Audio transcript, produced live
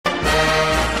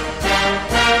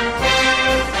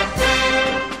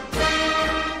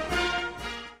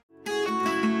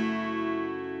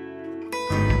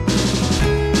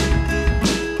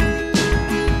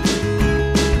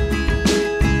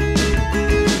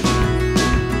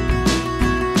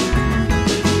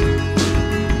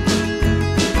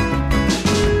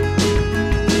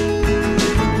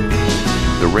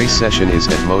Race session is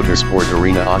at Motorsport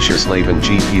Arena Oschersleben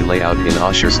GP layout in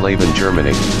Oschersleben,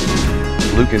 Germany.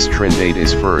 Lucas Trindade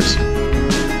is first.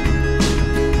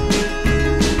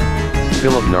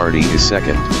 Philip Nardi is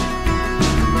second.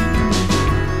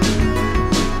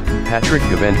 Patrick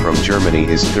Gavin from Germany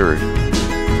is third.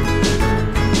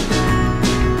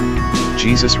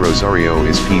 Jesus Rosario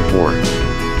is P4.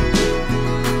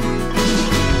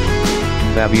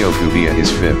 Fabio Gubia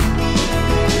is fifth.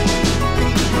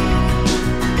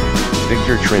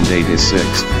 Victor Trindade is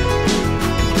sixth.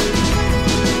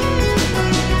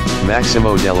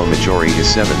 Maximo Della Maggiore is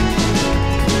seventh.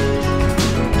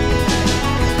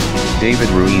 David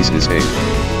Ruiz is eighth.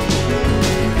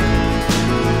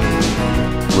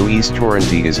 Luis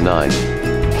Torrenti is ninth.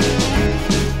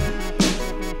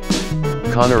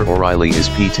 Connor O'Reilly is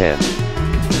P10.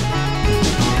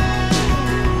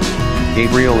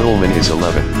 Gabriel Ullman is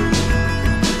 11th.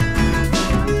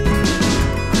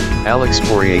 Alex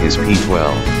Poirier is P12.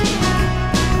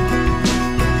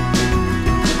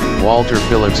 Walter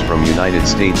Phillips from United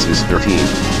States is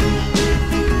 13th.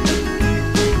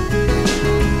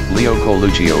 Leo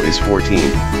Coluccio is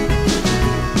 14th.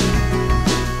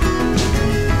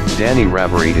 Danny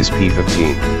Raveri is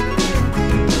P15.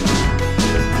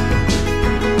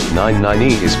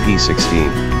 990 is P16.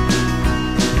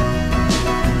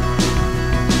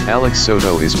 Alex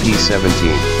Soto is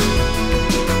P17.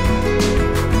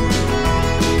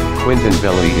 Quinton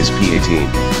Belli is P18.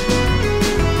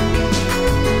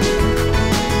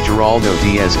 Geraldo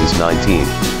Diaz is 19.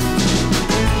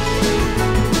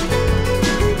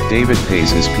 David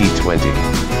Pace is P20.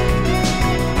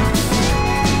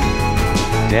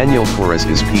 Daniel Torres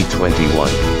is P21.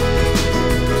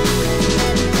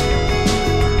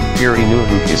 Pierre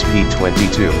Inuhuk is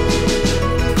P22.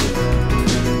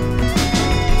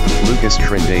 Lucas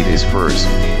Trindade is first.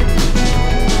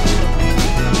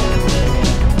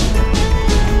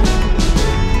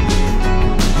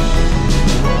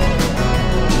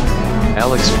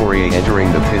 Alex Poirier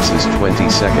entering the pits is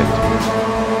 22nd.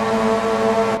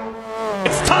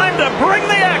 It's time to bring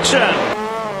the action!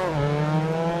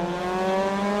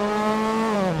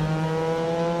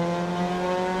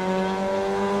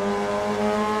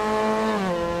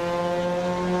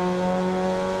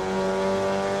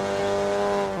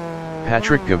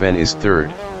 Patrick Gavin is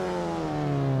third.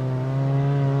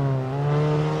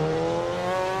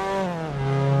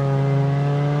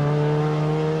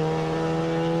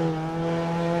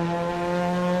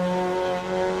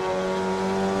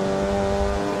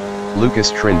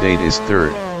 Lucas Trindade is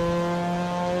third.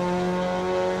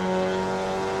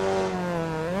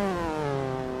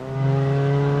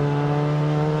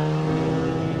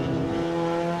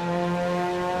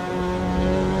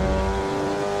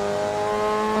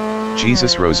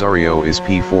 Jesus Rosario is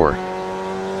P4.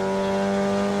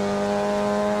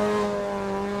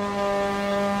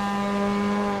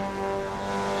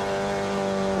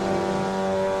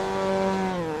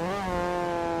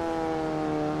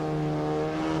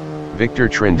 Victor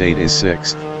Trindade is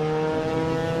sixth.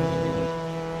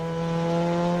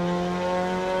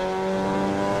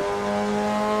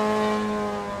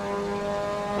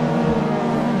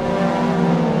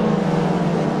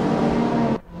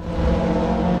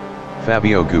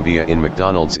 Fabio Gubia in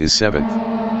McDonald's is seventh.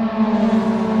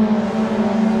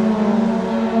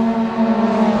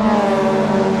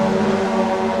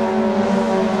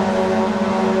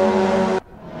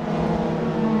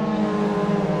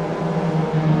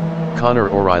 Connor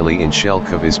O'Reilly in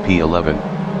Shelkov is P11.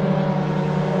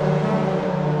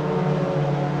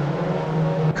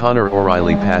 Connor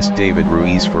O'Reilly passed David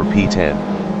Ruiz for P10.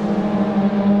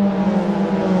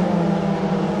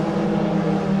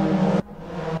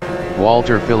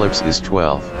 Walter Phillips is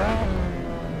 12th.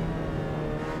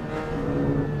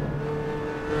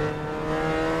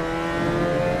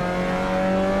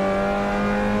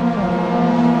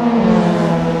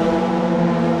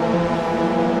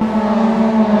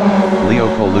 Leo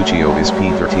Coluccio is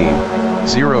P13,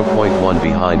 0.1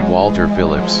 behind Walter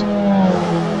Phillips.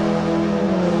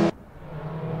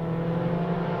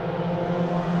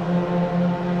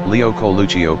 Leo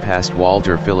Coluccio passed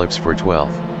Walter Phillips for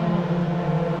 12th.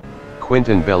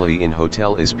 Quinton Belli in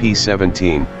Hotel is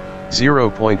P17,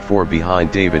 0.4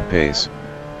 behind David Pace.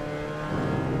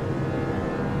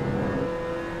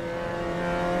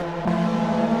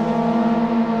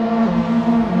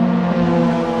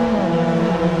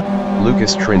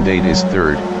 Lucas Trindade is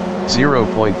third,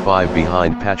 0.5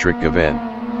 behind Patrick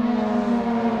Gavin.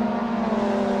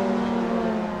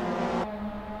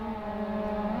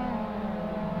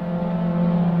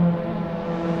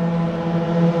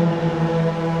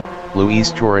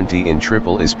 Luis Torrenti in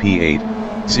triple is P8,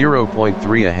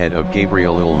 0.3 ahead of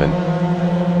Gabriel Ullmann.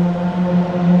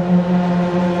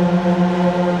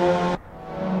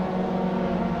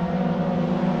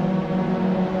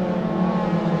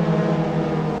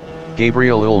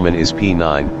 Gabriel Ullmann is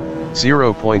P9,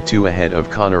 0.2 ahead of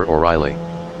Connor O'Reilly.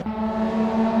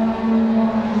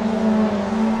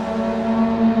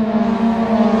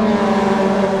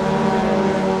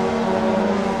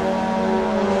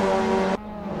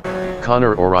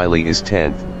 Connor O'Reilly is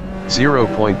 10th,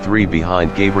 0.3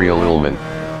 behind Gabriel Ullmann.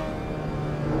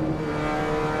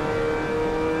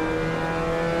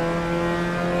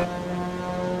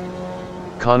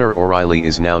 Connor O'Reilly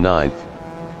is now 9th.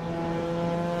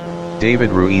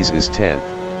 David Ruiz is 10th.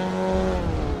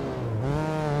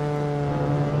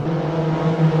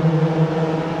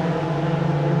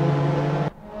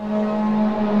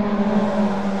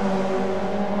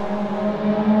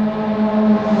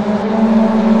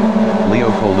 Leo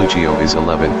Coluccio is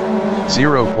 11th,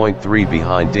 0.3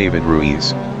 behind David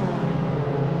Ruiz.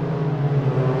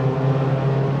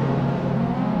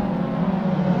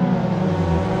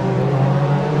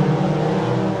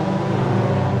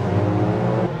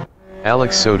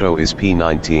 Alex Soto is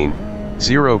P19,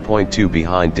 0.2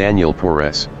 behind Daniel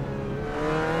Perez.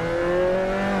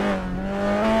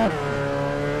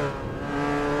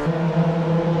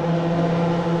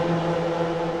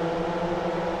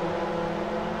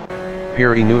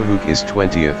 Pierre Newhook is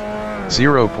 20th,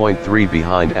 0.3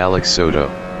 behind Alex Soto.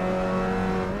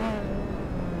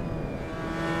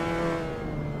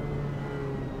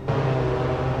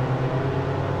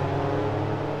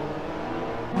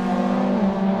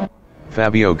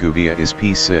 Fabio Guvia is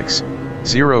P6,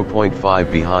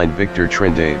 0.5 behind Victor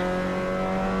Trindade.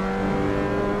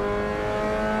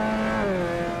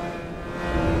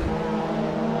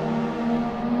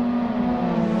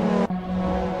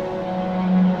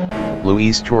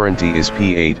 Luis Torrenti is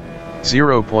P8,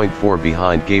 0.4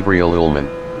 behind Gabriel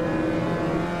Ullmann.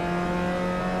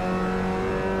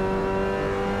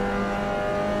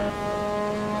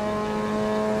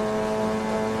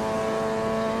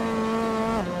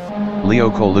 Leo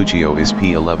Coluccio is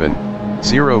P11,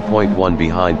 0.1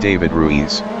 behind David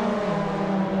Ruiz.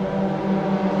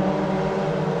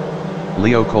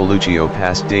 Leo Coluccio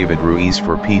passed David Ruiz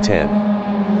for P10.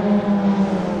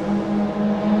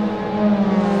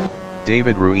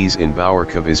 David Ruiz in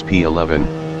Bauerkov is P11,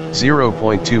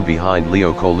 0.2 behind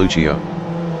Leo Coluccio.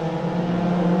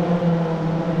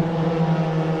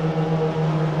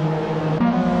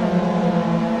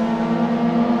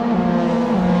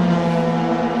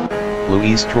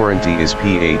 Luis Torrenti is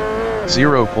P8,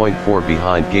 0.4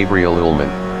 behind Gabriel Ullmann.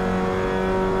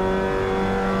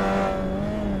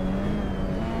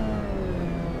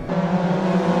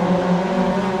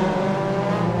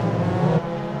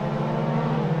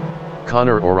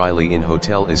 Connor O'Reilly in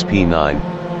Hotel is P9,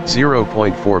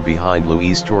 0.4 behind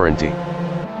Luis Torrenti.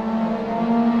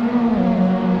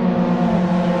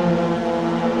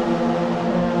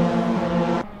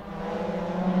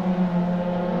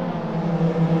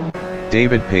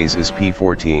 David Pace is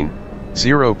P14,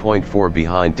 0.4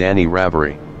 behind Danny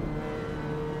Ravari.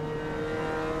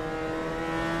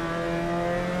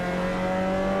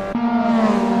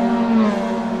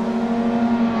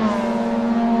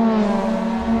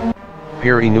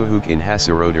 Pierre Newhook in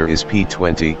Hasseroder is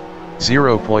P20,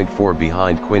 0.4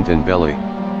 behind Quinton Belli.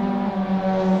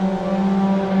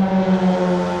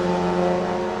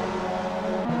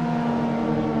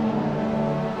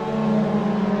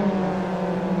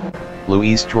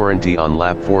 Luis Torrenti on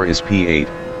lap 4 is P8,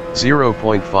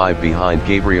 0.5 behind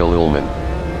Gabriel Ullmann.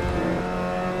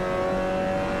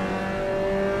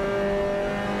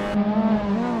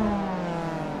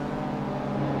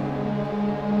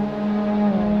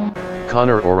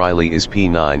 Connor O'Reilly is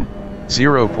P9,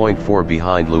 0.4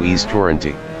 behind Luis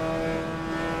Torrenti.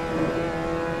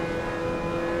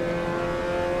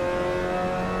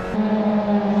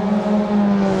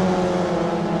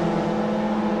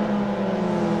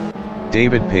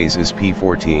 David Pace is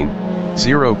P14,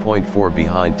 0.4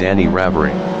 behind Danny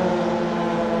Ravari.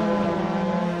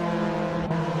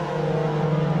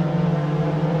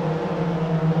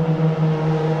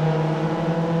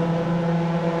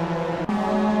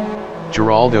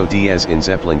 Geraldo Diaz in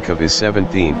Zeppelinkov is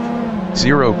 17th,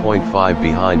 0.5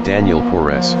 behind Daniel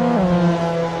Perez.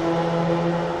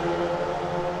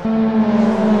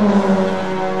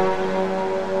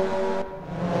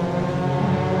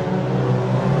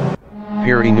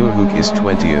 Pierre Newhook is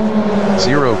 20th,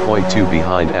 0.2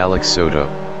 behind Alex Soto.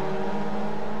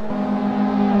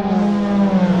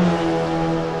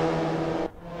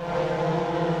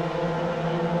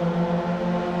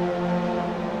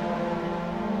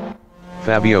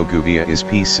 Fabio Guvia is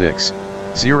P6,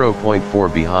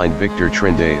 0.4 behind Victor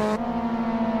Trindade.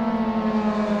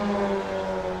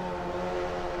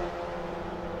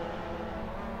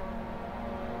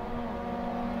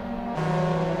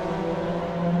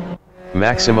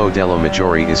 Maximo Della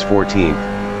Maggiore is 14th,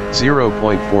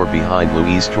 0.4 behind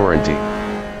Luis Torrenti.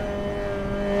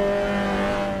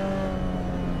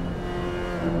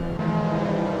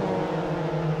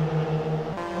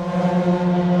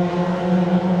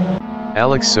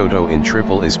 Alex Soto in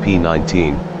triple is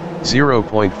P19,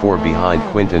 0.4 behind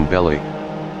Quinton Belli.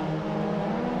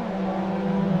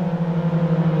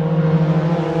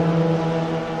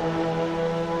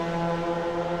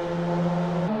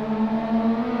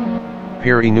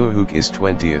 Perry Nuhuk is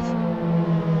 20th.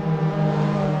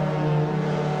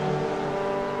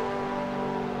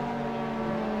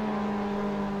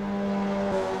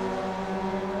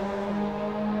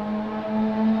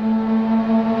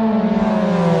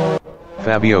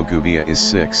 Fabio Gubbia is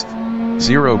 6th,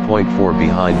 0.4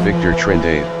 behind Victor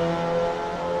Trindade.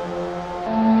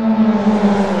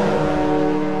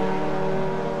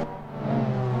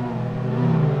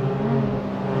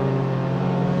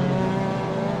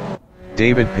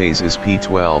 David Paes is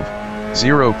P12,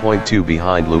 0.2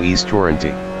 behind Luis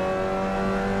Torrenti.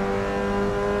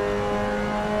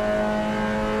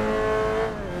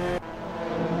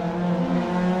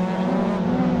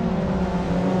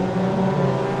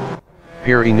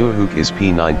 Perry Nuhuk is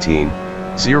P19,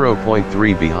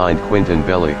 0.3 behind Quinton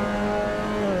Belli.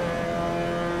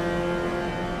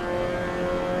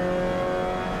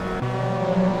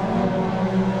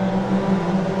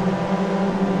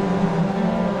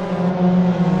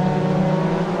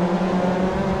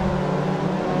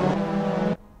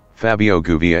 Fabio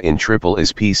Gubbia in triple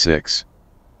is P6.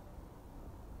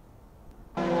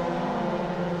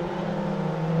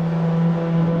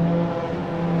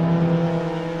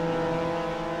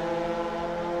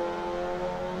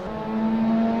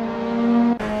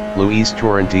 Luis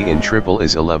Torrenti in triple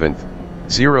is 11th,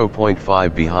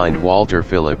 0.5 behind Walter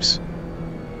Phillips.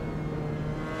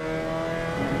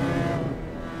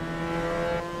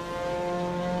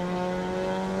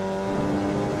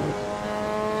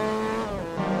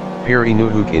 Perry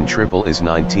Nuhuk in triple is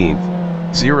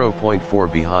 19th,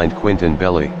 0.4 behind Quinton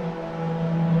Belli.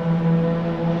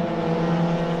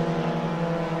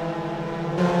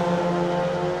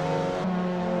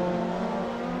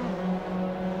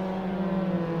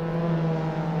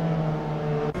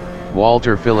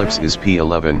 Walter Phillips is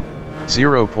P11,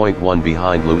 0.1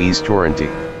 behind Luis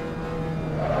Torrenti.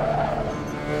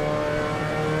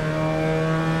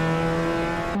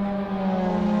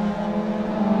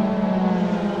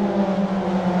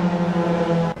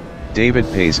 David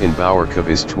Paes in Bauerkov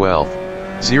is 12th,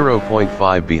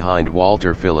 0.5 behind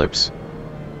Walter Phillips.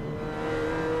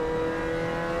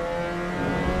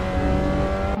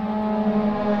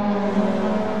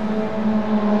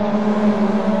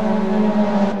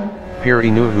 Perry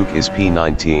Nuhuk is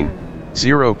P19,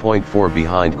 0.4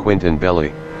 behind Quinton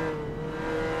Belli.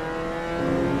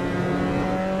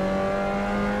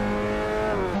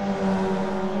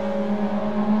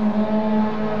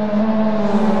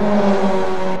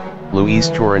 Luis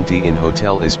Torrenti in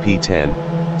Hotel is P10,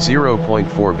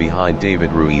 0.4 behind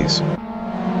David Ruiz.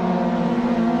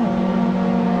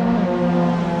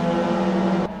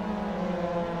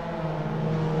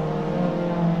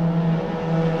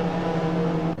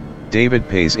 David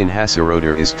Paes in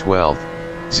Hasseroder is 12th,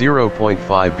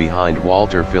 0.5 behind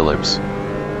Walter Phillips.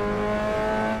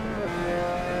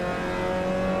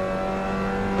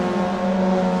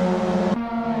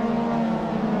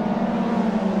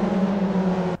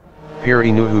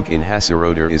 Perry Nuhuk in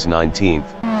Hasseroder is 19th,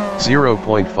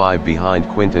 0.5 behind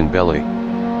Quinton Belli.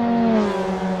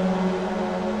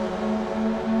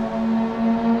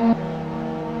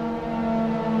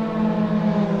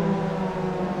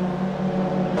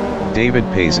 David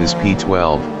Paes is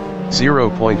P12,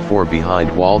 0.4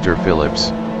 behind Walter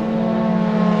Phillips.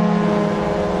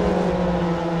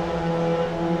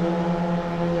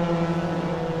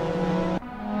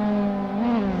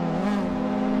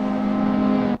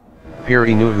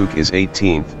 Perry Nuhuk is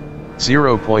 18th,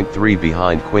 0.3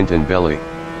 behind Quinton Belli.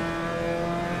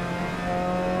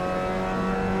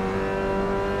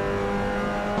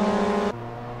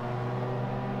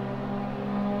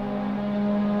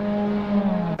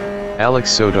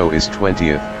 Alex Soto is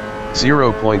 20th,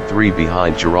 0.3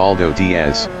 behind Geraldo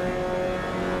Diaz.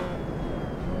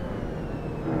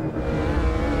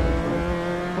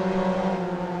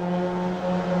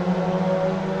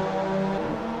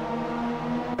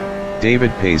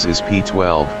 David Paes is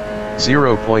P12,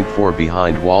 0.4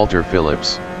 behind Walter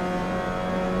Phillips.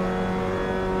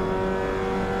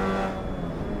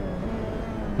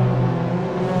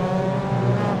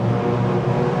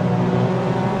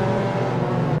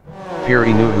 Pierre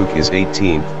Nuhuk is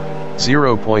 18th,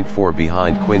 0.4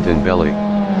 behind Quinton Belli.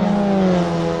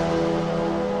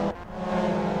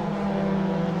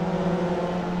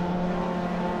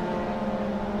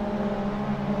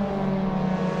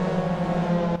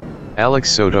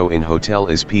 Alex Soto in Hotel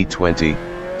is P20,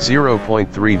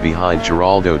 0.3 behind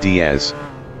Geraldo Diaz.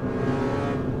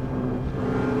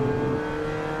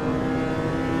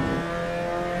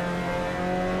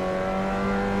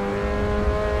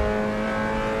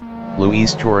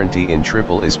 Luis Torrenti in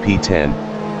Triple is P10,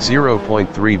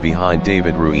 0.3 behind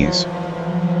David Ruiz.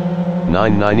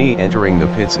 990 entering the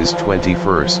pits is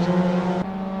 21st.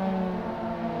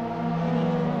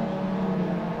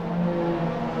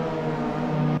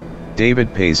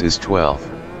 David Pace is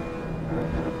 12th.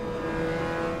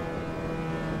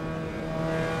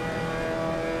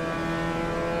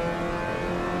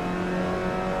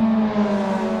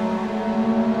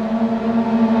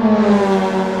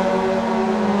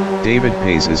 David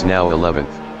Pace is now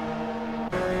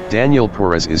 11th. Daniel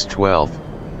Perez is 12th,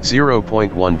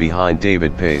 0.1 behind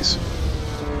David Pace.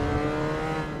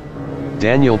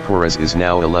 Daniel Perez is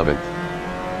now 11th.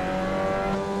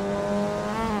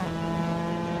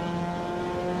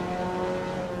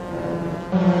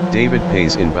 David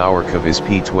Pace in Bauerkov is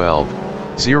P12,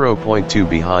 0.2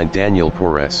 behind Daniel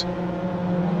Perez.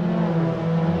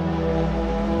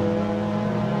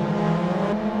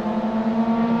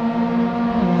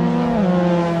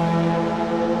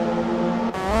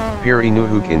 Pierre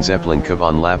Nuhuk in Zeppelinkov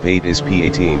on lap 8 is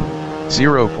P18,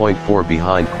 0.4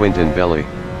 behind Quinton Belli.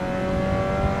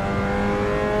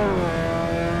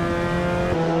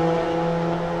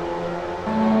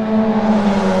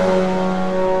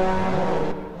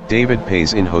 David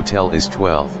Pace in Hotel is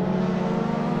 12th.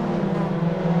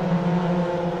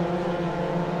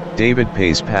 David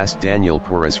Pace passed Daniel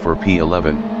Perez for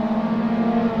P11.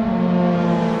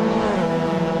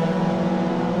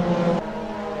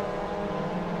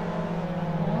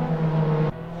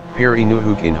 Pierre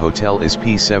Nuhuk in Hotel is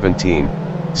P17,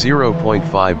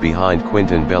 0.5 behind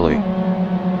Quinton Belli.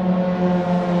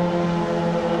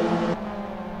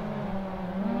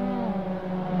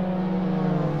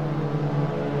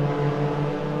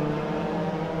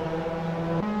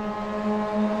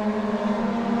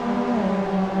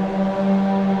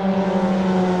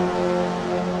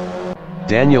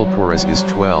 Daniel Perez is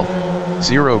 12th,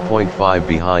 0.5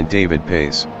 behind David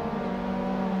Pace.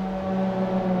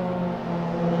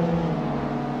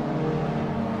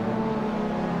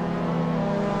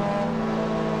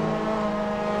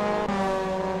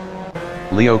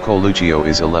 Leo Coluccio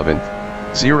is 11th,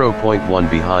 0.1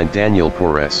 behind Daniel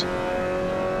Perez.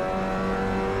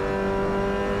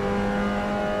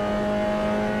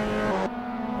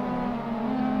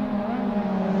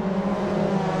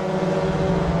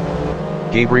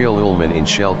 Gabriel Ullman in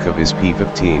Shelkov is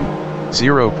P15,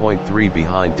 0.3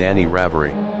 behind Danny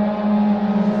Ravery.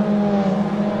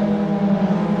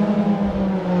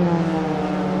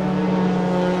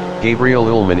 Gabriel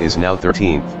Ullman is now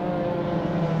 13th.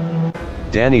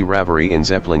 Danny Ravery in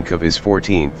Zeppelinkov is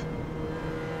 14th.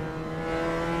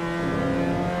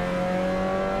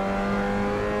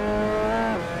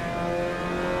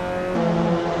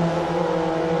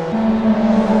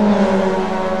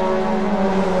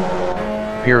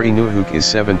 Pierre Nuhuk is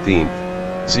 17th,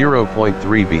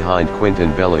 0.3 behind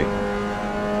Quinton Belli.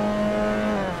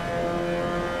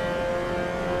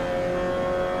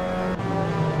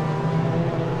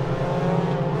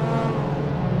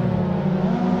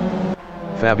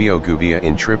 Fabio Gubia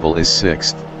in Triple is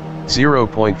 6th,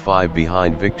 0.5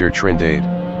 behind Victor Trindade.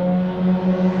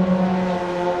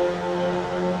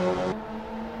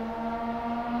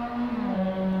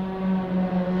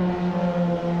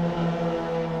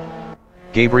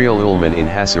 Gabriel Ullman in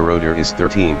Hasseroder is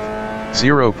 13th,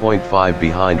 0.5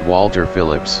 behind Walter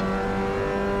Phillips.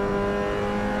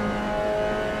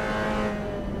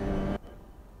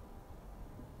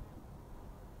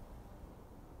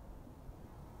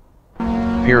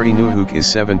 Pierre Nuhuk is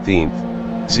 17th,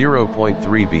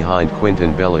 0.3 behind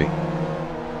Quinton Belli.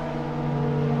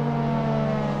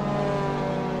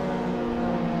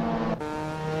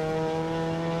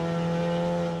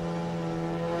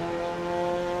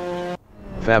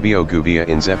 Fabio Gubia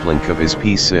in Zeppelinkov is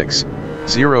P6,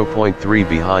 0.3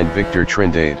 behind Victor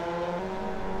Trindade.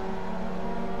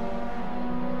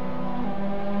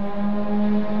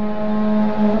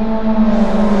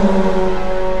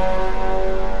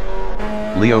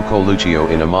 Leo Coluccio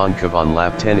in Amankov on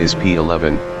lap 10 is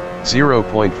P11,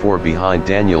 0.4 behind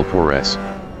Daniel Perez.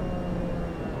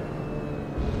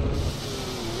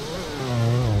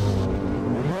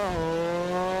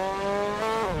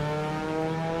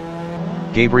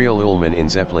 Gabriel Ullman in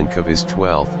Zeppelinkov is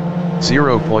 12th,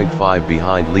 0.5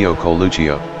 behind Leo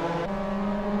Coluccio.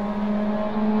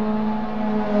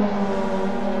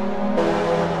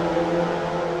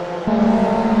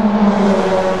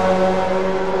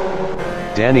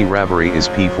 Danny Ravari is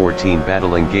P14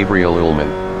 battling Gabriel Ullmann.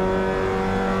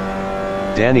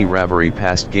 Danny Ravari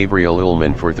passed Gabriel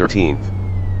Ullmann for 13th.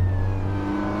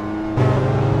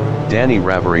 Danny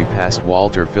Ravari passed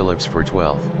Walter Phillips for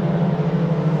 12th.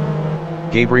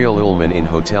 Gabriel Ullmann in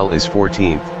Hotel is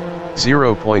 14th,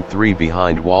 0.3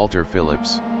 behind Walter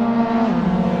Phillips.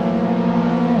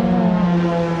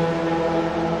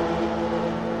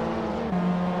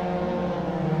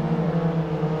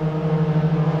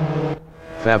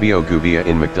 Fabio Gubbia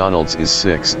in McDonald's is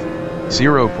 6th,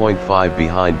 0.5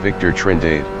 behind Victor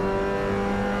Trindade.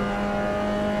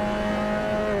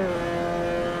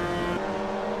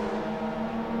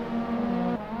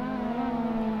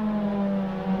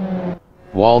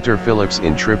 Walter Phillips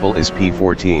in Triple is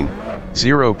P14,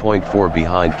 0.4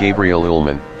 behind Gabriel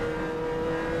Ullmann.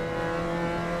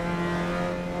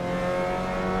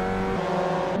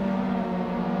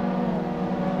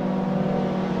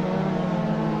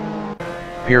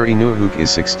 Pierre Inuhuk is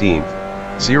 16th,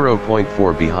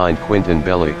 0.4 behind Quinton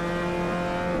Belli.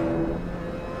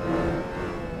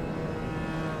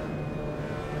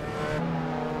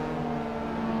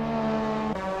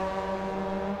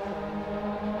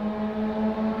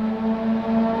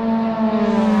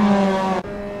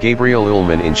 Gabriel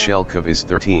Ullmann in Shelkov is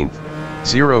 13th,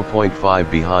 0.5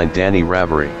 behind Danny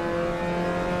Ravari.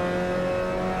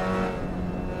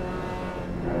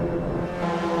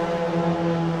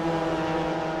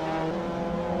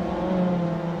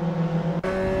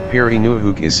 Pierre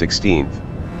Inuhuk is 16th.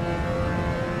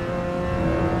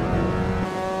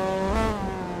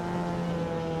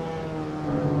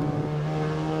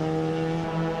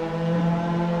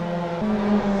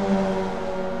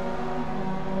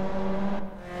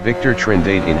 Victor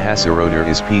Trindade in Hasseroder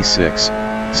is P6,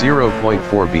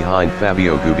 0.4 behind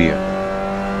Fabio Gubbia.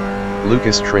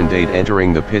 Lucas Trindade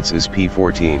entering the pits is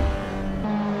P14.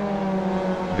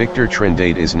 Victor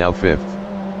Trindade is now 5th.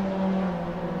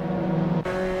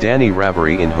 Danny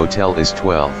Ravari in Hotel is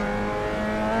 12th.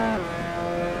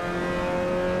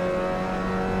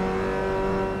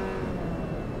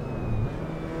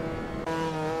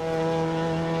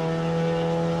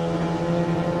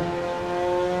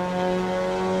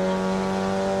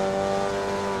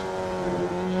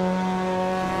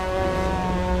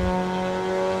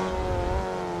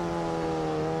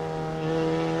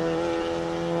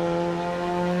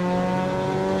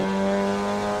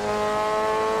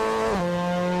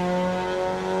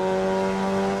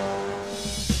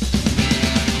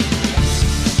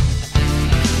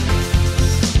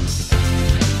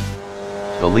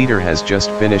 The leader has just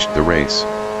finished the race.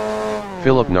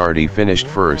 Philip Nardi finished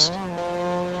first.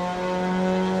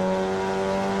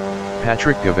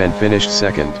 Patrick Gavin finished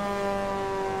second.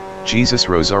 Jesus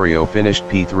Rosario finished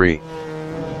P3.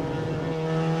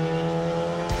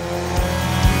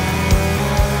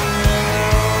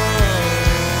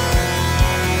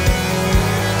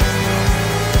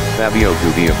 Fabio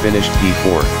Gubbia finished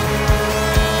P4.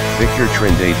 Victor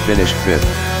Trindade finished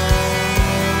 5th.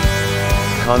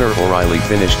 Connor O'Reilly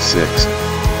finished 6th.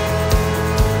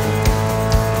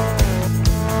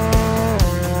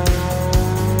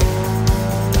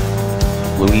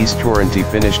 Luis Torrenti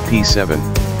finished P7.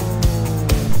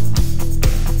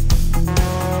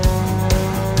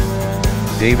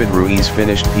 David Ruiz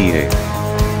finished P8.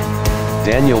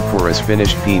 Daniel Porras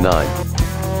finished P9.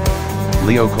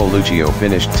 Leo Coluccio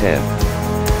finished 10.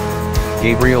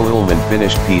 Gabriel Ullmann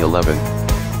finished P11.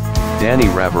 Danny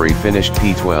Ravari finished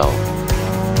P12.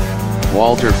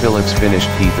 Walter Phillips finished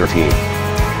P13.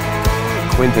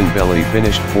 Quinton Belli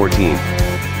finished 14th.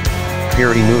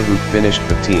 Pierre Inuhuk finished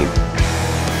 15th.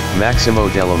 Maximo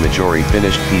Della Maggiore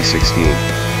finished P16.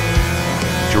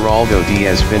 Geraldo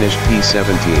Diaz finished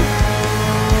P17.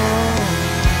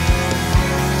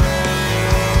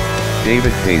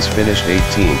 David Pace finished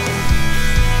 18th.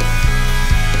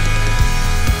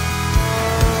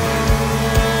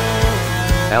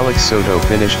 Alex Soto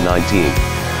finished 19th.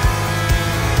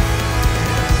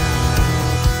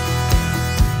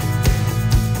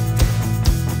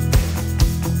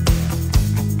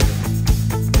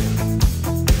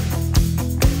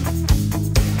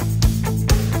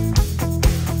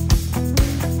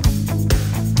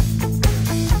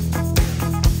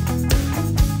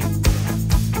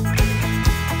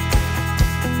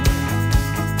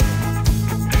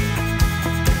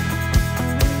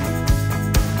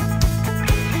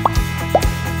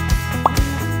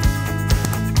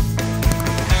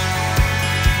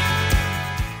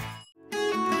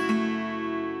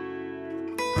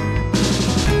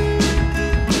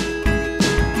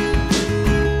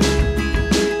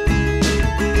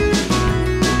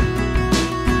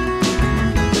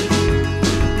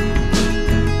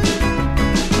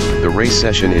 Race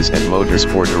session is at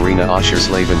Motorsport Arena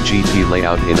Oschersleben GP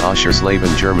layout in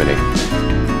Oschersleben, Germany.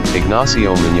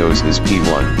 Ignacio Munoz is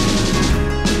P1.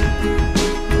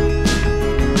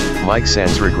 Mike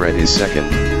Sansregret is second.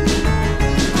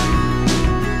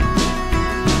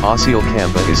 Osel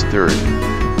Campa is third.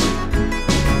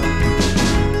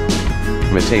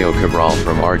 Mateo Cabral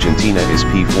from Argentina is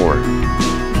P4.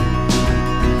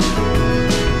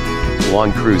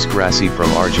 Juan Cruz Grassi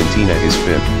from Argentina is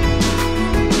 5th.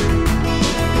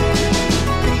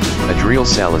 Adriel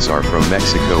Salazar from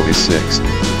Mexico is 6th.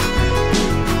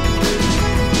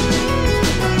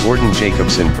 Gordon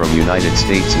Jacobson from United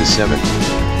States is 7th.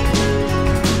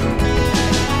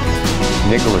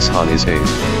 Nicholas Hahn is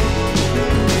 8th.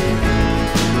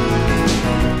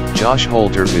 Josh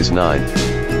Holter is 9th.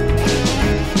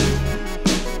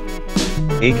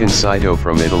 Akin Saito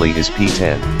from Italy is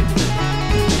P10.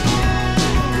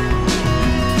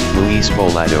 Luis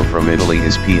Bolado from Italy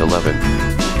is P11.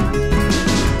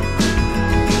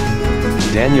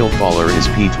 Daniel Faller is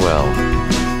P12.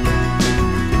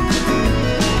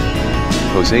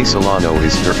 Jose Solano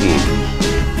is 13.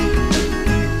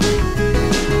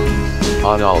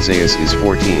 Adal Zayas is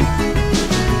 14.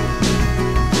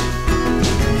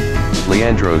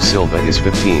 Leandro Silva is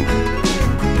 15.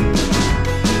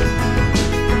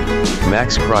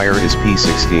 Max Cryer is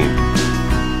P16.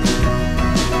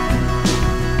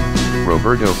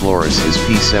 Roberto Flores is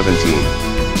P17.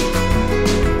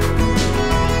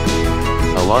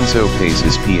 Alonso Pace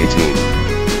is P18.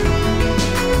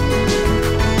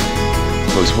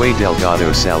 Josue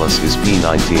Delgado Salas is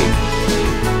P19.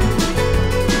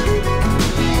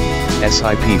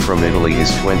 SIP from Italy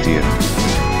is 20th.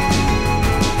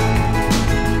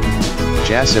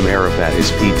 Jassim Arafat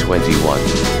is P21.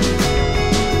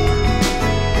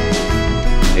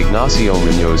 Ignacio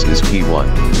Munoz is P1.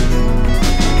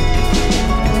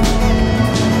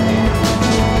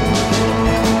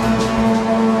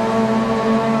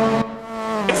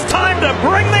 It's time to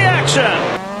bring the action!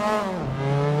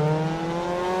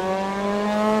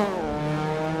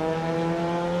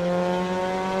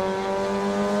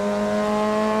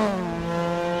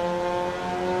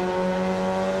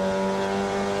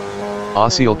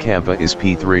 Osel Campa is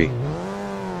P3.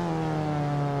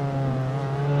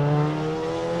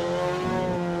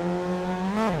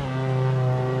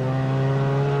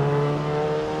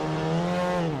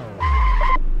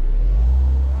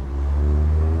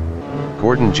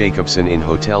 Gordon Jacobson in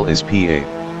Hotel is P8.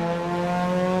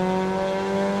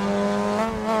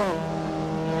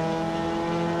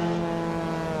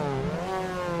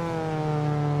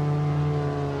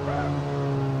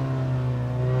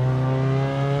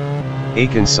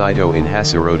 Akin Saito in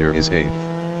Hasseroder is 8th.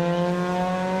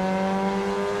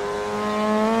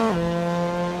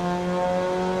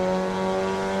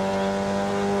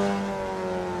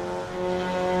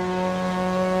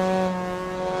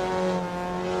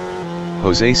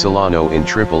 Jose Solano in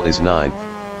Triple is 9th.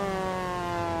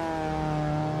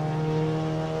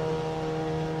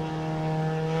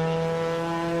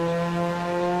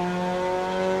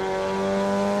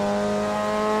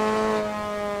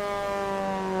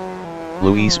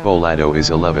 Luis Bolado is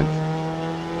 11th.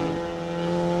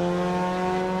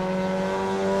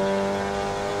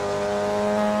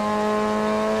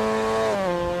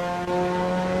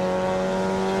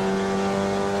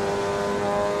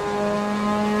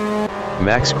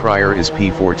 Max Cryer is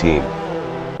P14.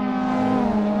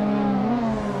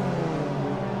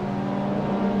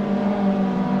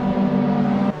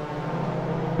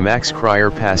 Max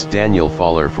Cryer passed Daniel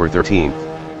Faller for 13th.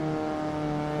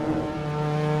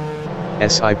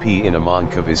 SIP in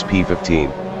Amankov is P15.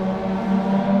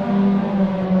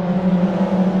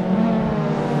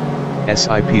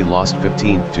 SIP lost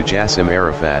 15th to Jassim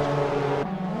Arafat.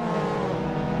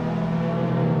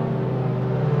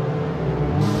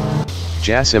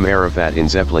 Jassim Arafat in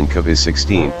Zeppelinkov is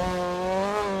 16th.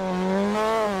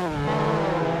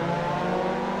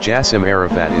 Jassim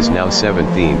Arafat is now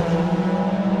 17th.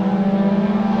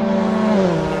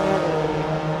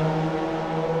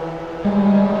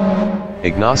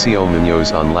 Ignacio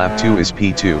Munoz on lap 2 is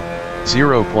P2,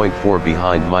 0.4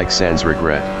 behind Mike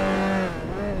Sansregret.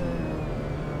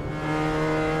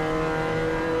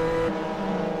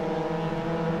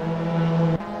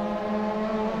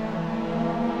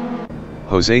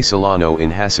 Jose Solano in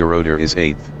Hasseroder is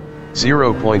 8th,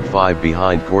 0.5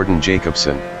 behind Gordon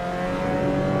Jacobson.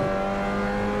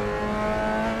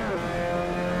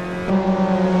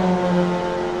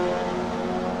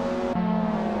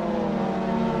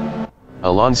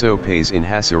 Alonso Pace in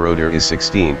Hasseroder is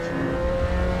 16th.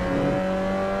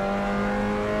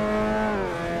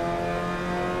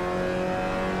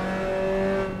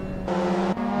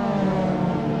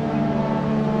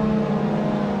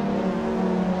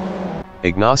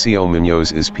 Ignacio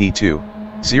Munoz is P2,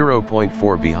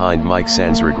 0.4 behind Mike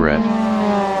Sans Regret.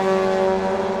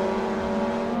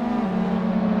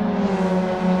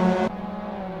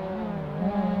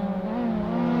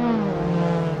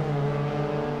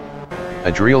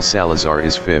 Adriel Salazar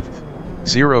is 5th,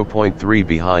 0.3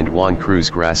 behind Juan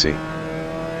Cruz Grassi.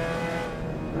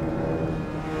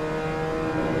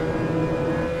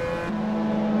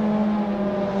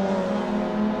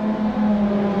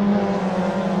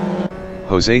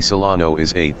 Jose Solano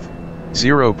is 8th,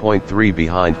 0.3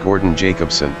 behind Gordon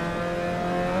Jacobson.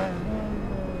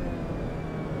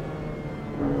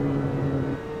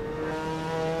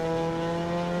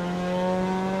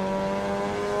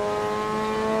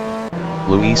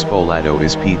 Luis Bolado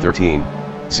is P13,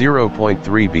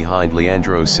 0.3 behind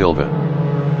Leandro Silva.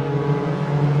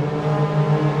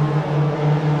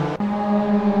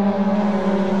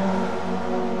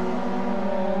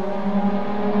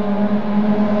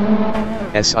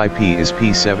 SIP is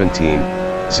P17,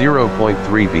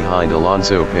 0.3 behind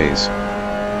Alonso Paes.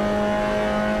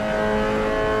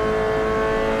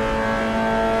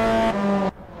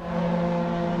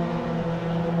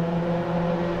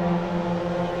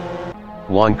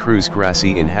 Juan Cruz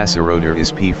Grassi in Haseroder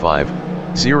is P5,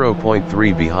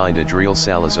 0.3 behind Adriel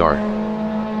Salazar.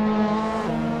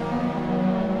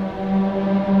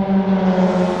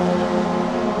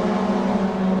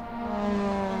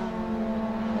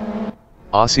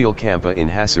 Osiel Campa in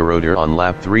Haseroder on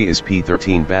lap 3 is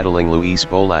P13 battling Luis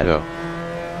Bolado.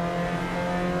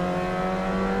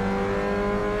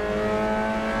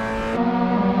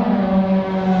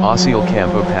 Osiel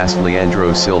Campa passed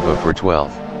Leandro Silva for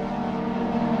 12th.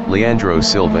 Leandro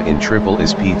Silva in triple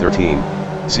is P13,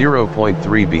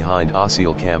 0.3 behind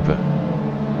Osiel Campa.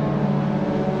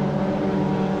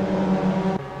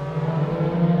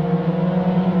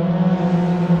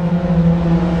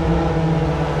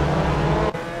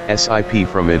 SIP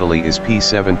from Italy is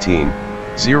P17,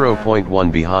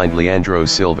 0.1 behind Leandro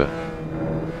Silva.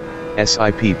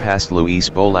 SIP passed Luis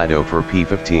Bolado for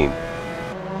P15.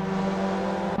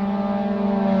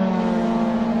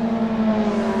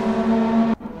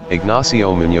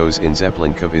 Ignacio Munoz in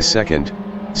Zeppelinkov is 2nd,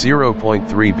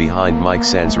 0.3 behind Mike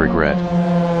Sans Regret.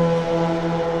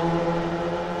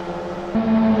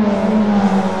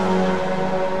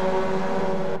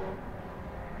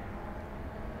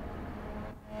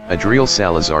 Adriel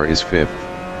Salazar is 5th,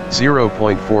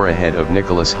 0.4 ahead of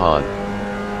Nicholas Hahn.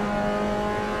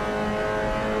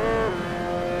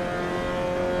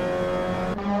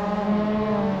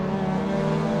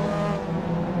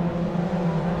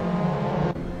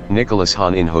 Nicholas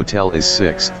Hahn in Hotel is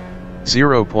 6th,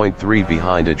 0.3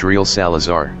 behind Adriel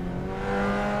Salazar.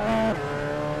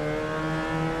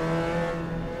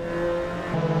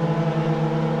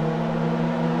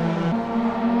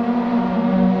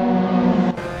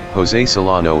 Jose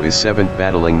Solano is 7th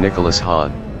battling Nicholas Hahn.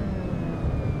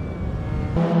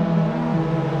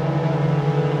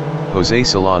 Jose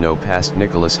Solano passed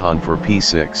Nicholas Hahn for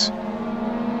P6.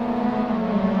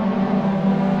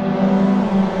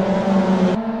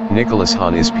 Nicholas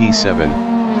Hahn is P7,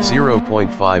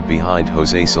 0.5 behind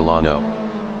Jose Solano.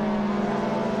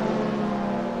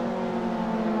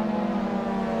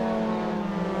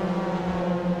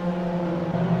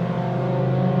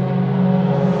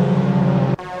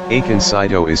 Akin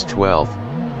Saito is 12th,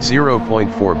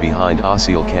 0.4 behind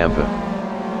Osiel Campa.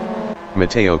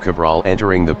 Mateo Cabral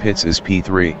entering the pits is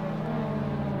P3.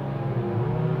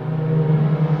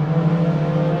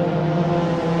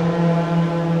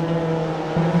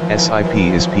 SIP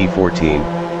is P14,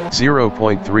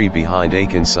 0.3 behind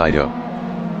Akin Saito.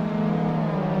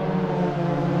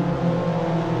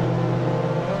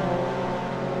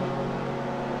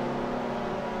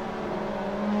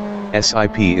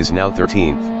 SIP is now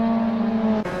 13th.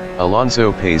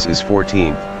 Alonso Paes is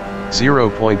 14th,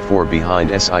 0.4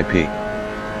 behind SIP.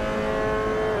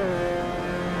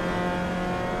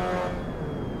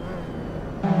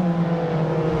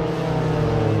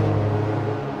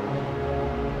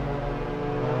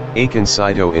 Akin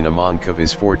Saito in Amankov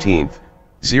is 14th,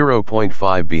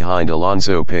 0.5 behind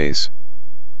Alonso Paes.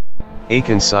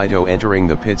 Akin Saito entering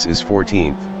the pits is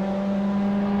 14th.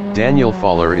 Daniel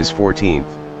Faller is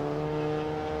 14th.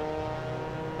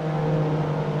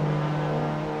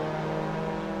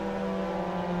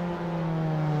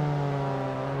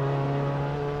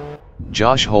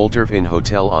 Josh Holterf in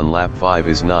Hotel on lap 5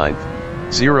 is 9th,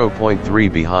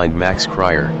 0.3 behind Max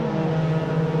Cryer.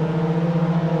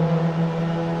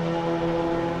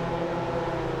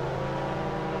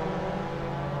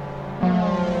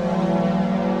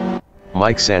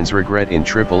 Mike Sans Regret in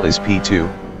triple is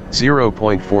P2,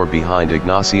 0.4 behind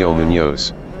Ignacio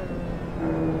Munoz.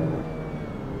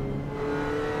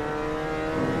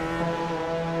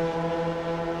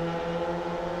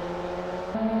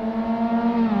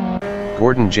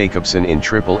 Gordon Jacobson in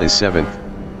triple is 7th,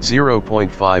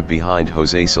 0.5 behind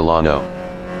Jose Solano.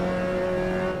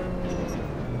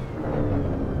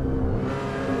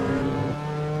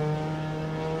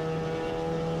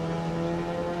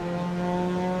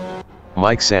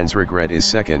 Mike Sansregret is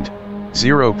 2nd,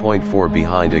 0.4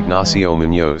 behind Ignacio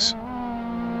Munoz.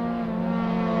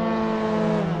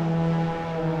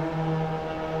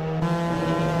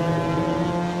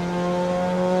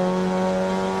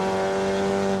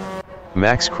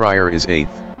 Max Cryer is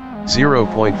 8th,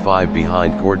 0.5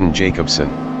 behind Gordon Jacobson.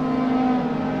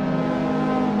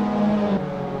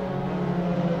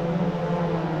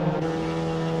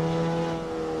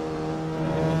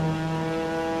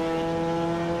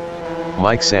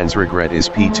 Mike Sansregret is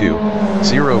P2,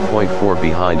 0.4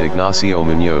 behind Ignacio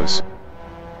Munoz.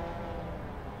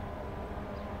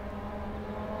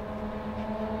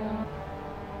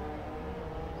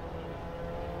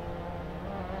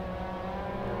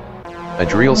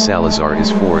 Adriel Salazar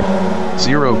is 4th,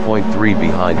 0.3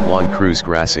 behind Juan Cruz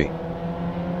Grassi.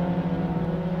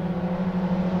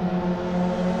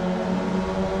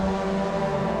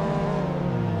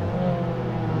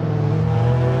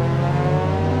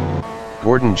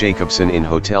 Gordon Jacobson in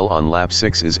Hotel on lap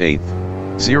 6 is 8th,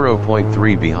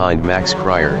 0.3 behind Max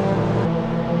Cryer.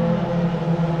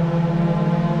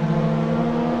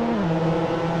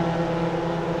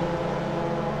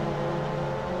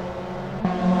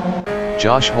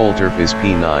 Josh Holterf is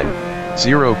P9,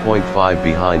 0.5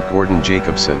 behind Gordon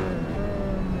Jacobson.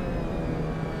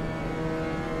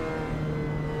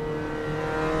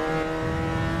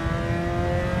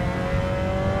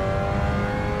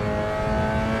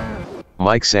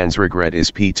 Mike Sansregret is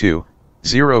P2,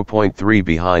 0.3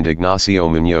 behind Ignacio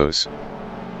Munoz.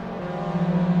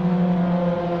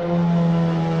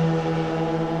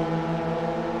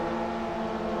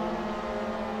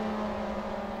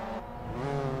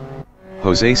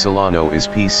 Jose Solano is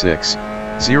P6,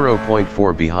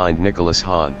 0.4 behind Nicholas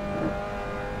Hahn.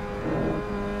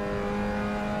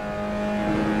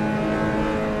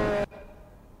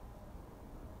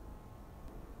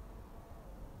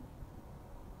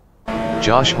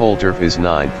 Josh Holterf is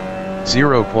 9th,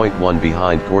 0.1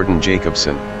 behind Gordon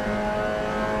Jacobson.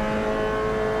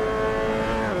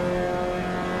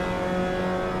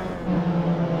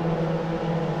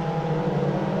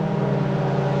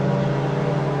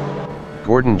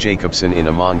 Gordon Jacobson in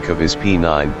Amankov is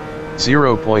P9,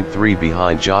 0.3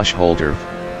 behind Josh Holterf.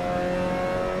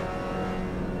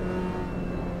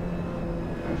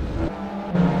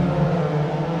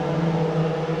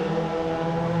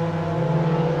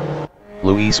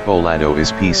 Luis Bolado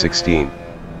is P16.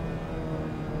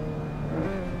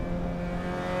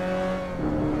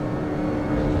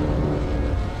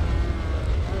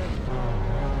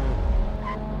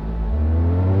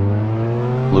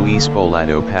 Luis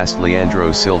Bolado passed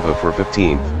Leandro Silva for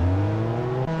 15th.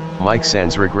 Mike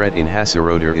Sansregret in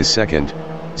Haseroder is 2nd,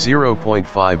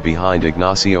 0.5 behind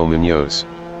Ignacio Munoz.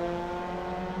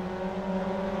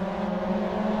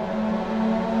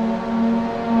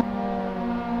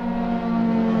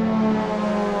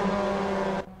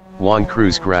 Juan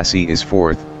Cruz Grassi is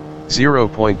 4th,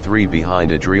 0.3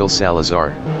 behind Adriel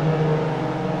Salazar.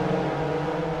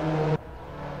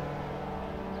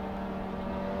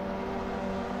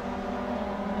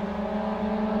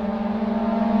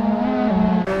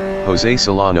 Jose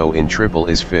Solano in triple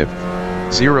is 5th,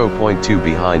 0.2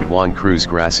 behind Juan Cruz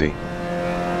Grassi.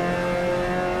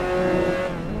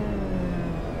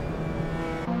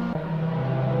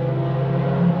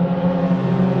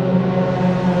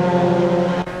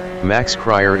 Max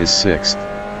Cryer is 6th,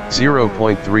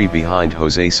 0.3 behind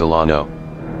Jose Solano.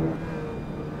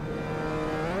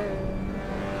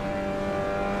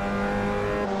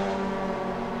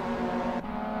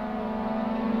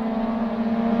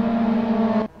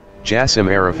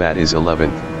 Jassim Arafat is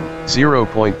 11th,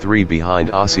 0.3 behind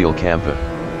Ossil Kampa.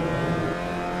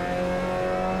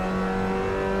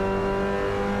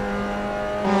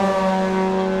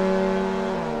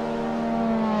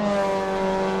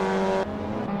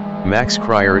 Max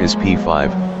Cryer is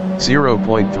P5,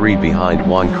 0.3 behind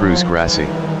Juan Cruz Grassi.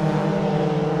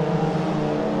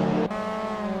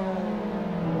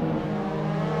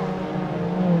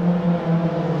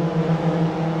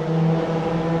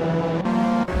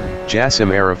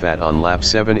 Jassim Arafat on lap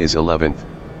 7 is 11th,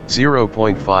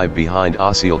 0.5 behind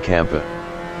Ossil Kampa.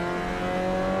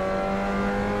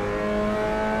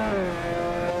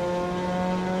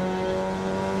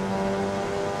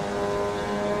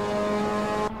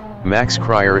 Max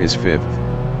Cryer is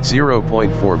 5th,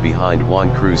 0.4 behind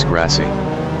Juan Cruz Grassi.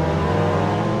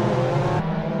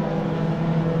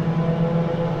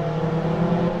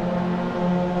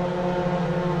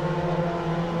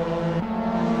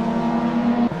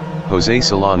 Jose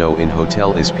Solano in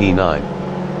Hotel is P9.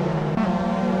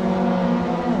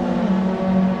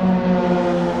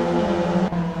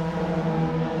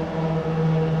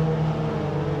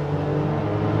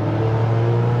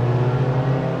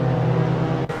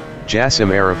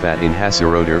 Jassim Arafat in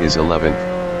Hassaroder is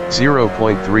 11th,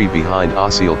 0.3 behind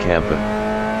Osel Kampa.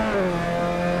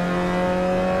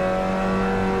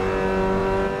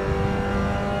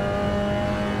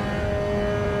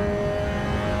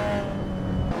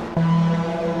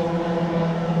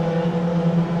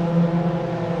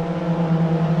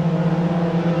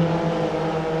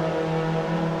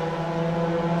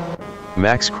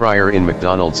 Max Cryer in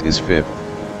McDonald's is 5th,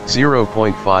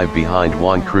 0.5 behind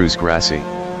Juan Cruz Grassi.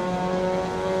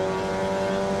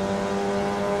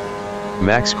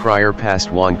 Max Cryer passed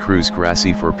Juan Cruz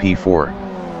Grassi for P4.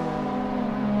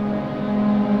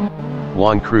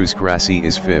 Juan Cruz Grassi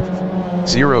is 5th,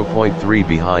 0.3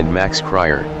 behind Max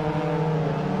Cryer.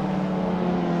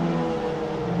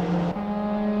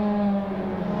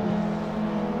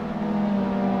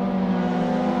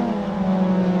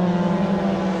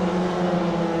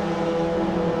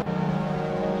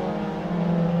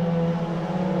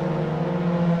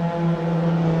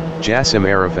 Jassim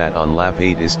Arafat on lap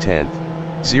 8 is 10th,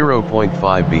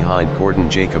 0.5 behind Gordon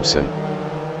Jacobson.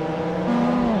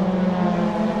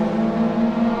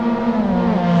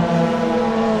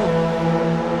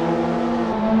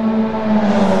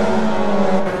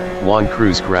 Juan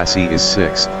Cruz Grassi is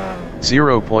 6th,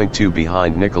 0.2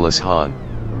 behind Nicolas Hahn.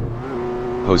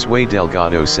 Josue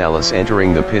Delgado Salas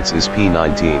entering the pits is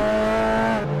P19.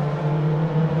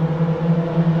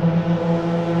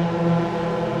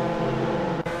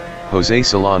 Jose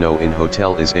Solano in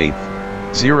Hotel is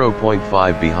 8th,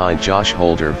 0.5 behind Josh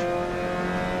Holdorf.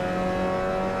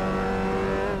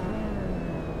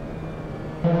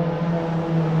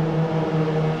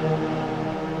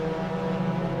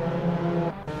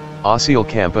 Osel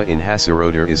Kampa in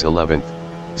Hassaroder is 11th,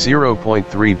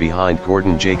 0.3 behind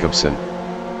Gordon Jacobson.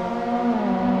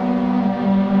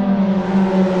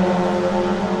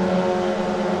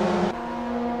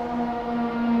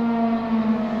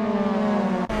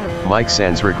 Mike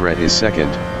Sansregret is 2nd,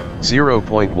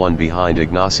 0.1 behind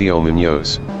Ignacio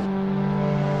Munoz.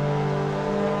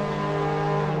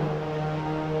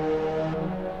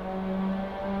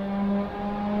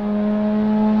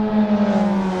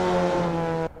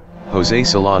 Jose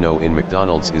Solano in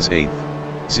McDonald's is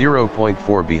 8th,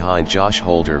 0.4 behind Josh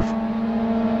Holdorf.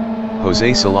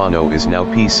 Jose Solano is now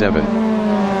P7.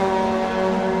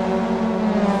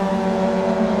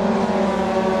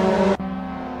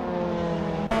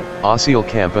 Osel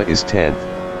Kampa is 10th,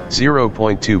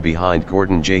 0.2 behind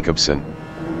Gordon Jacobson.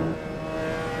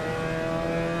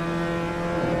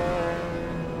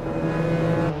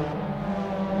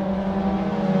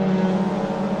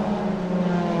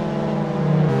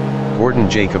 Gordon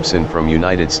Jacobson from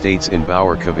United States in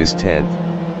Bauerkov is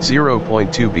 10th,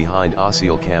 0.2 behind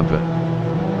Osel Kampa.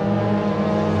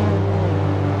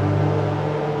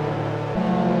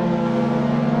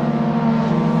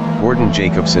 Gordon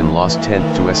Jacobson lost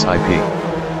 10th to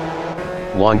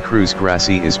SIP. Juan Cruz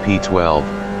Grassi is P12,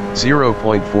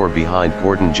 0.4 behind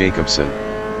Gordon Jacobson.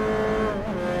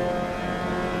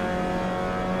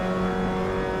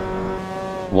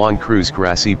 Juan Cruz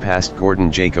Grassi passed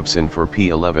Gordon Jacobson for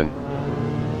P11.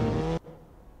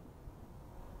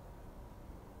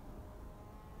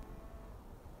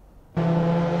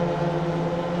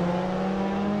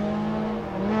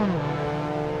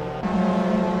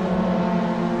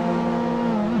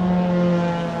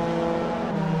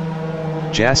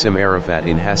 Jassim Arafat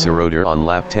in Hassaroder on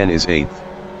lap 10 is 8th,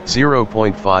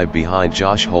 0.5 behind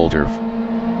Josh Holdorf.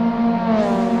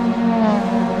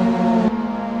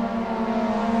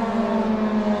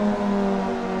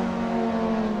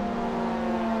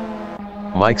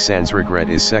 Mike Sansregret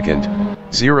is 2nd,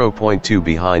 0.2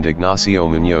 behind Ignacio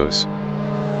Munoz.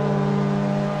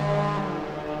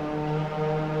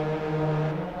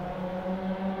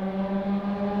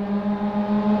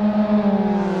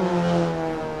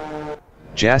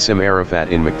 Jassim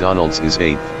Arafat in McDonald's is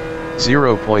 8th,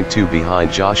 0.2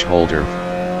 behind Josh Holdorf.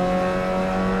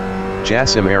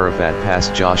 Jassim Arafat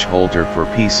passed Josh Holdorf for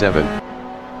P7.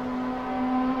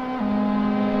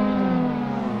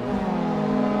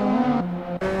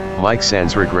 Mike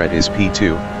Sansregret is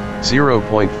P2,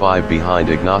 0.5 behind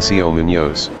Ignacio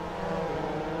Munoz.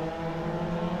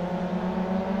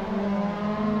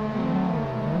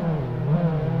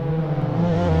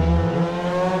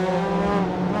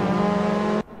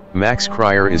 Max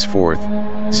Cryer is 4th,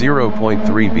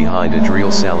 0.3 behind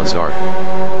Adriel Salazar.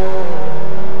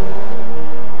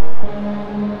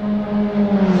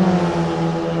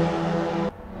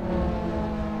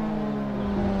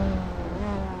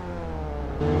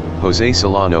 Jose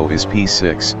Solano is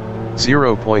P6,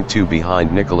 0.2 behind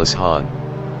Nicholas Hahn.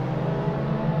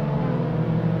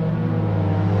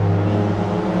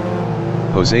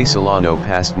 Jose Solano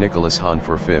passed Nicholas Hahn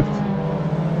for 5th.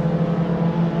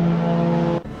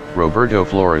 Roberto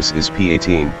Flores is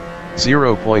P18,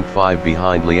 0.5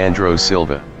 behind Leandro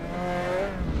Silva.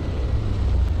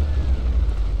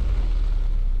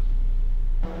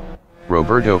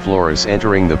 Roberto Flores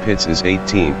entering the pits is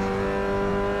 18th.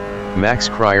 Max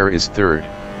Cryer is 3rd.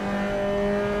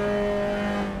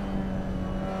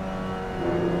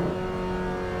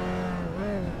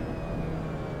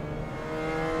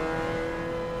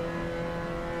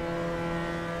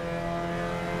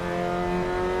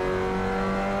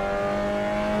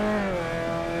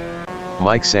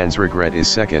 Mike Sansregret is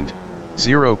 2nd,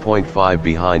 0.5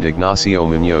 behind Ignacio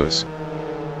Munoz.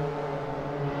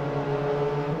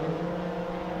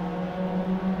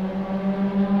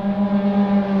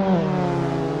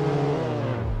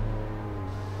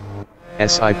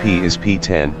 SIP is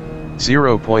P10,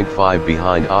 0.5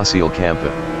 behind Osel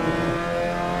Campa.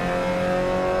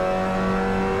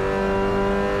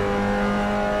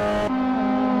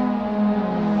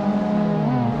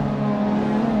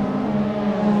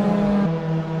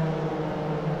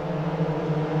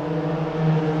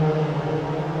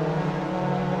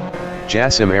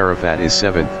 Jassim Arafat is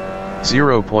 7th,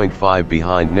 0.5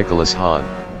 behind Nicholas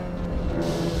Hahn.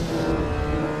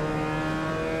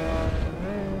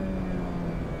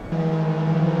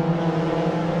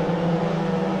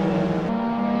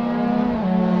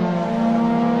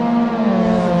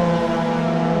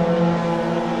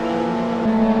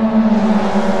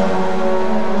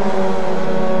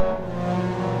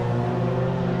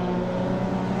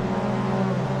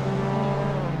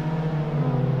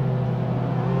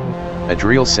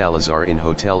 Adriel Salazar in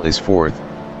Hotel is 4th,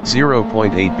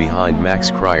 0.8 behind Max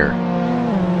Cryer.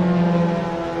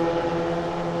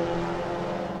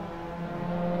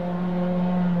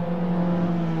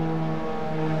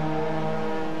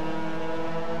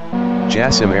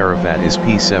 Jassim Arafat is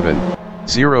P7,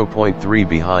 0.3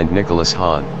 behind Nicholas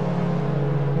Hahn.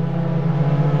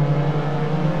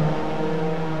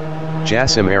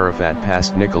 Jassim Arafat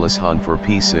passed Nicholas Hahn for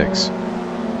P6.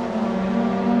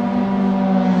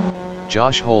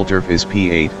 Josh Holderf is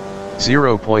P8,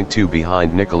 0.2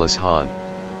 behind Nicholas Hahn.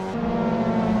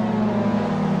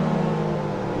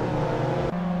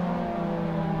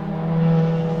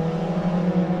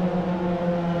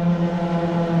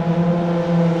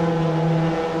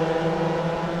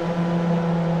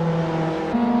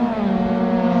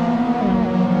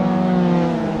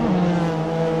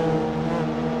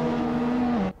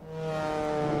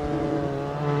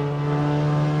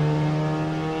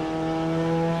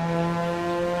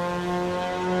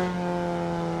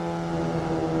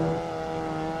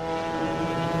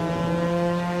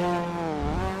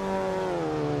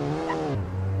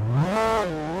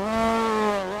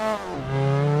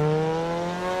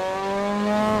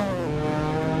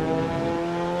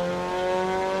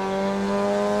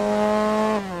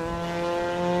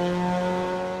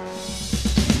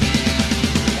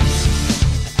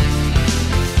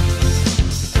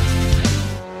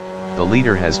 The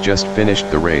leader has just finished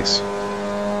the race.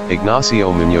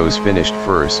 Ignacio Munoz finished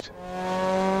 1st.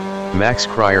 Max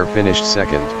Cryer finished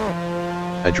 2nd.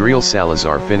 Adriel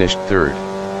Salazar finished 3rd.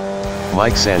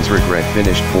 Mike Sansregret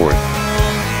finished 4th.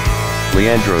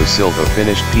 Leandro Silva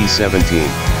finished P17.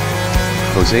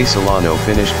 Jose Solano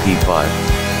finished P5.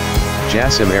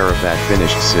 Jassim Arafat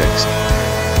finished 6th.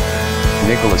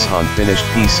 Nicholas Hahn finished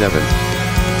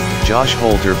P7th. Josh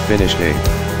Holder finished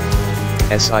 8th.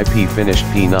 SIP finished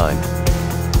P9.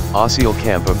 Osel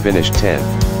Campa finished 10th.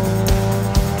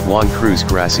 Juan Cruz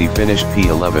Grassi finished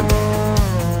P11.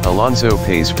 Alonso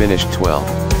Paes finished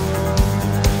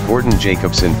 12th. Gordon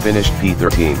Jacobson finished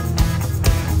P13.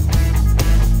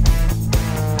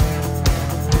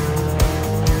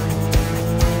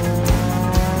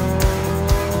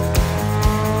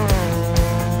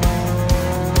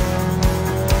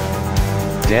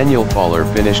 Daniel Fowler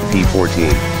finished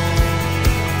P14.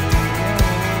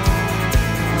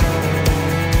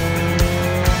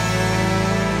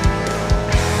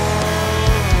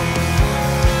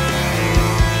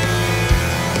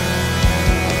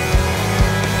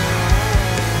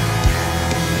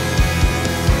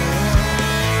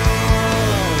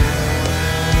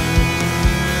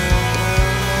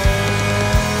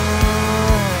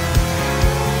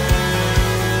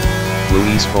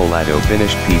 Luis Polato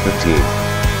finished P15.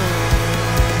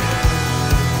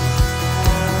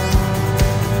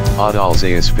 Adal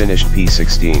Zayas finished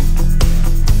P16.